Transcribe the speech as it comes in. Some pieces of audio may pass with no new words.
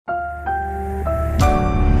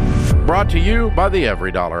brought to you by the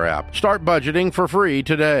EveryDollar app. Start budgeting for free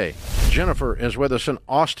today. Jennifer is with us in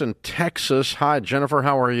Austin, Texas. Hi, Jennifer.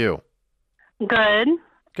 How are you? Good.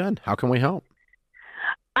 Good. How can we help?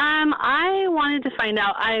 I wanted to find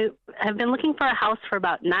out. I have been looking for a house for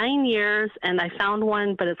about 9 years, and I found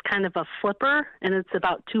one, but it's kind of a flipper, and it's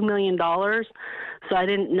about $2 million. So I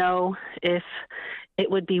didn't know if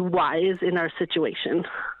it would be wise in our situation.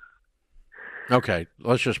 Okay,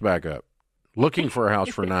 let's just back up. Looking for a house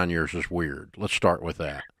for 9 years is weird. Let's start with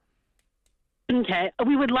that. Okay.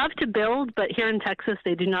 We would love to build, but here in Texas,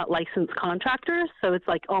 they do not license contractors, so it's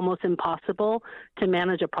like almost impossible to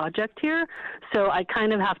manage a project here. So I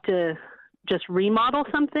kind of have to just remodel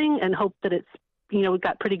something and hope that it's, we've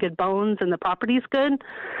got pretty good bones and the property's good.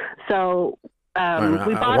 So we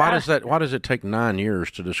bought Why does it take 9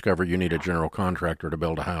 years to discover you need a general contractor to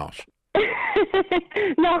build a house?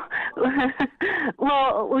 No.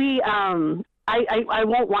 Well,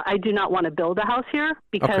 I do not want to build a house here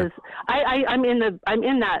because okay. I'm in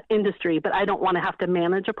that industry, but I don't want to have to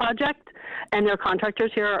manage a project, and their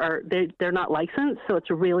contractors here they're not licensed, so it's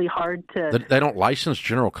really hard to. They don't license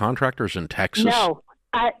general contractors in Texas?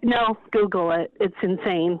 No, Google it. It's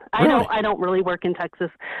insane. Really? I don't really work in Texas.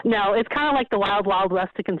 No, it's kind of like the wild, wild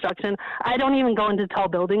west of construction. I don't even go into tall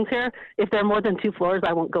buildings here. If they're more than 2 floors,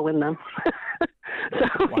 I won't go in them.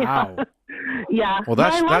 So, wow. Yeah. Well,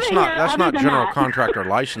 that's not general contractor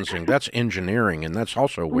licensing. That's engineering, and that's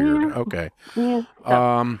also weird. Mm-hmm. Okay.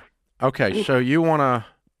 Yeah. Okay. So you want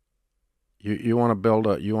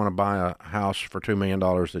to buy a house for $2 million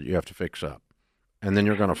that you have to fix up. And then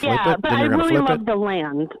you're going to flip it? But I really love the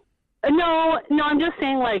land. No, I'm just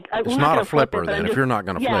saying, it's not a flipper then, if you're not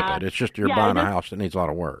going to flip it. It's just you're buying a house that needs a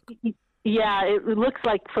lot of work. Yeah, it looks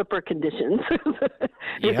like flipper conditions.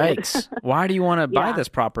 Yikes. Why do you want to buy this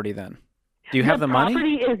property then? Do you have the money? The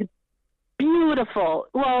property is beautiful.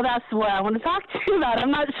 Well, that's what I want to talk to you about.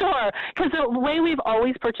 I'm not sure. Because the way we've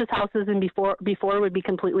always purchased houses and before would be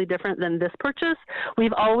completely different than this purchase.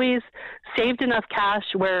 We've always saved enough cash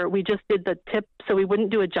where we just did the tip, so we wouldn't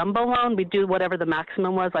do a jumbo loan. We'd do whatever the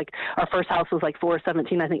maximum was. Like our first house was like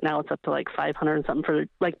 $417. I think now it's up to like $500 and something for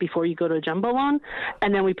like before you go to a jumbo loan.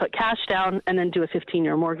 And then we put cash down and then do a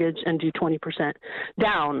 15-year mortgage and do 20%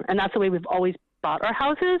 down. And that's the way we've always bought our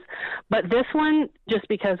houses. But this one, just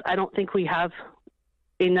because I don't think we have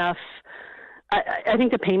enough, I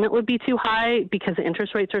think the payment would be too high because the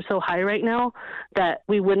interest rates are so high right now that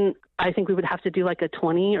I think we would have to do like a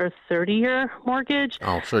 20 or 30-year mortgage.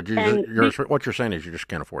 Oh, so what you're saying is you just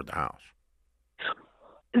can't afford the house.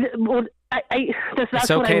 Well, it's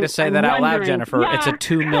okay to say that out loud, Jennifer. Yeah, it's a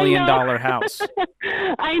 $2 million house.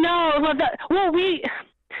 I know.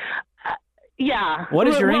 Yeah. What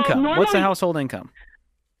is your income? What's the household income?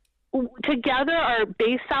 Together, our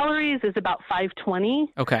base salaries is about $520.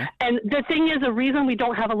 Okay. And the thing is, the reason we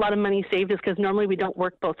don't have a lot of money saved is because normally we don't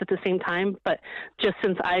work both at the same time. But just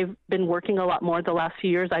since I've been working a lot more the last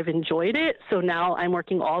few years, I've enjoyed it. So now I'm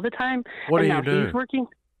working all the time. What do you do? He's working.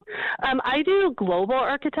 I do global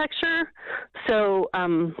architecture. So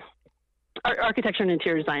architecture and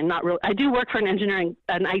interior design, not really. I do work for an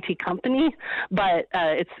IT company, but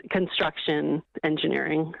it's construction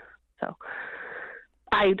engineering. So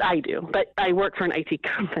I do, but I work for an IT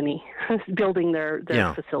company building their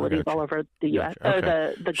facilities all over the U.S.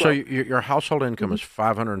 Okay. The so your household income is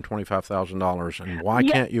 $525,000, and why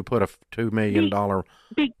can't you put a $2 million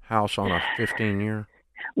house on a 15-year?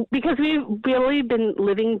 Because we've really been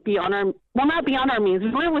living not beyond our means.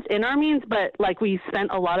 We live within our means, but we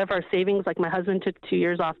spent a lot of our savings. Like my husband took 2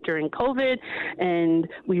 years off during COVID, and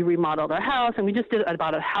we remodeled our house, and we just I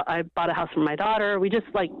bought a house for my daughter. We just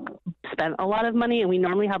spent a lot of money, and we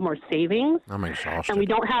normally have more savings. I'm exhausted. And we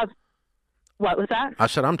don't have. What was that? I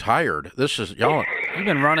said I'm tired. This is y'all. You've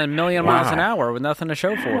been running a million miles an hour with nothing to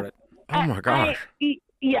show for it. Oh my gosh.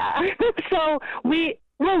 Yeah. So we've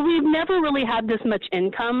never really had this much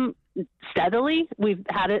income steadily. We've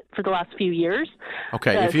had it for the last few years.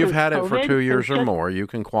 Okay, if you've had it for 2 years or more, you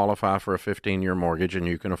can qualify for a 15-year mortgage, and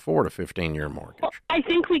you can afford a 15-year mortgage. Well, I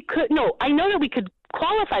think we could. No, I know that we could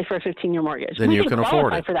qualify for a 15-year mortgage. Then you can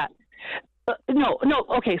afford it. For that. No.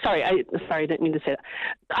 Okay, sorry. I didn't mean to say that.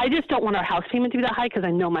 I just don't want our house payment to be that high because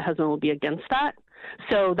I know my husband will be against that.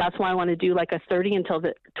 So that's why I want to do a 30 until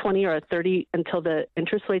the 20 or a 30 until the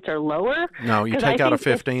interest rates are lower. No, you take out a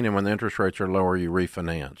 15, and when the interest rates are lower, you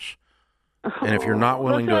refinance. And if you're not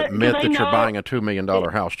willing to admit that you're buying a $2 million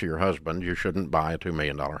house to your husband, you shouldn't buy a $2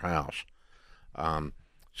 million house.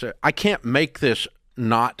 So I can't make this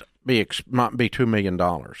not be $2 million.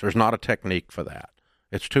 There's not a technique for that.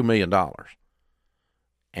 It's $2 million.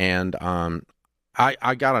 And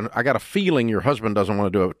I got a feeling your husband doesn't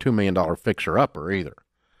want to do a $2 million fixer-upper either.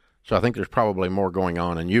 So I think there's probably more going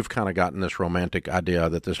on, and you've kind of gotten this romantic idea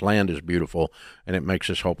that this land is beautiful and it makes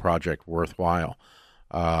this whole project worthwhile.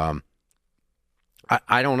 I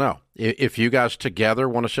don't know. If you guys together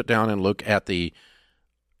want to sit down and look at the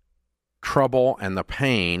trouble and the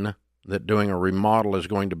pain that doing a remodel is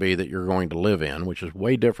going to be that you're going to live in, which is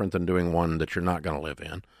way different than doing one that you're not going to live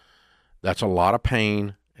in. That's a lot of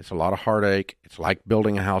pain. It's a lot of heartache. It's like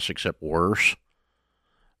building a house except worse.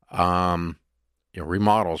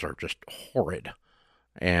 Remodels are just horrid,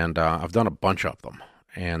 and I've done a bunch of them,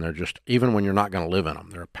 and they're just, even when you're not going to live in them,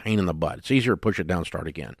 they're a pain in the butt. It's easier to push it down, start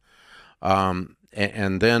again, and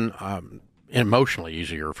then emotionally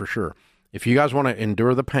easier for sure. If you guys want to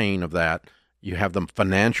endure the pain of that, you have the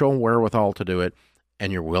financial wherewithal to do it,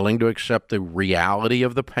 and you're willing to accept the reality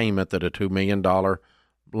of the payment that a $2 million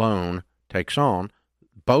loan takes on,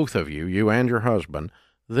 both of you, you and your husband,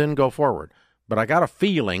 then go forward. But I got a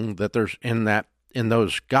feeling that there's in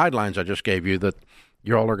those guidelines I just gave you that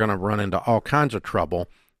you all are going to run into all kinds of trouble,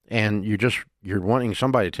 and you're wanting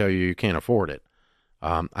somebody to tell you can't afford it.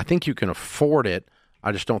 I think you can afford it.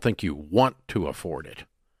 I just don't think you want to afford it.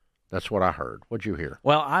 That's what I heard. What'd you hear?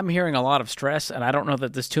 Well, I'm hearing a lot of stress, and I don't know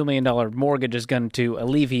that this $2 million mortgage is going to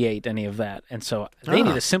alleviate any of that. And so they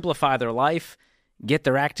need to simplify their life, get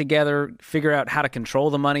their act together, figure out how to control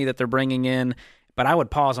the money that they're bringing in. But I would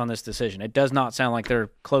pause on this decision. It does not sound like they're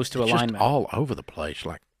close to alignment. Just all over the place,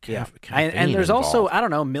 like and there's also, I don't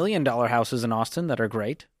know, $1 million houses in Austin that are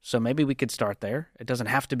great. So maybe we could start there. It doesn't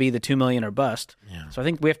have to be the $2 million or bust. Yeah. So I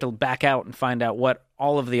think we have to back out and find out what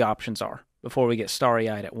all of the options are before we get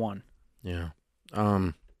starry-eyed at one. Yeah.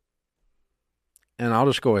 And I'll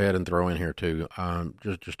just go ahead and throw in here too,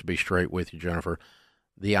 just to be straight with you, Jennifer,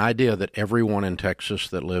 the idea that everyone in Texas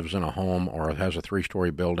that lives in a home or has a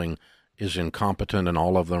 3-story building is incompetent and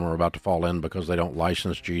all of them are about to fall in because they don't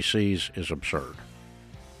license GCs is absurd.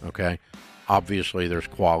 Okay? Obviously, there's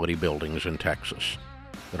quality buildings in Texas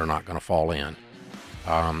that are not going to fall in.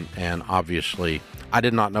 And obviously, I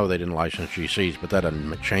did not know they didn't license GCs, but that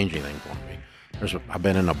doesn't change anything for me. I've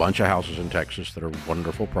been in a bunch of houses in Texas that are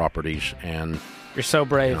wonderful properties, and you're so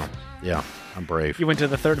brave. Yeah, I'm brave. You went to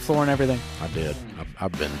the 3rd floor and everything. I did.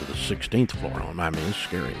 I've been to the 16th floor. I mean, it's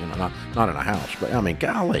scary. Not in a house, but I mean,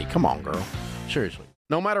 golly, come on, girl. Seriously.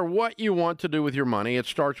 No matter what you want to do with your money, it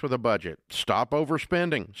starts with a budget. Stop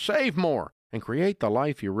overspending, save more, and create the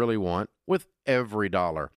life you really want with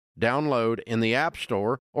EveryDollar. Download in the App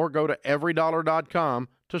Store or go to everydollar.com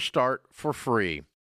to start for free.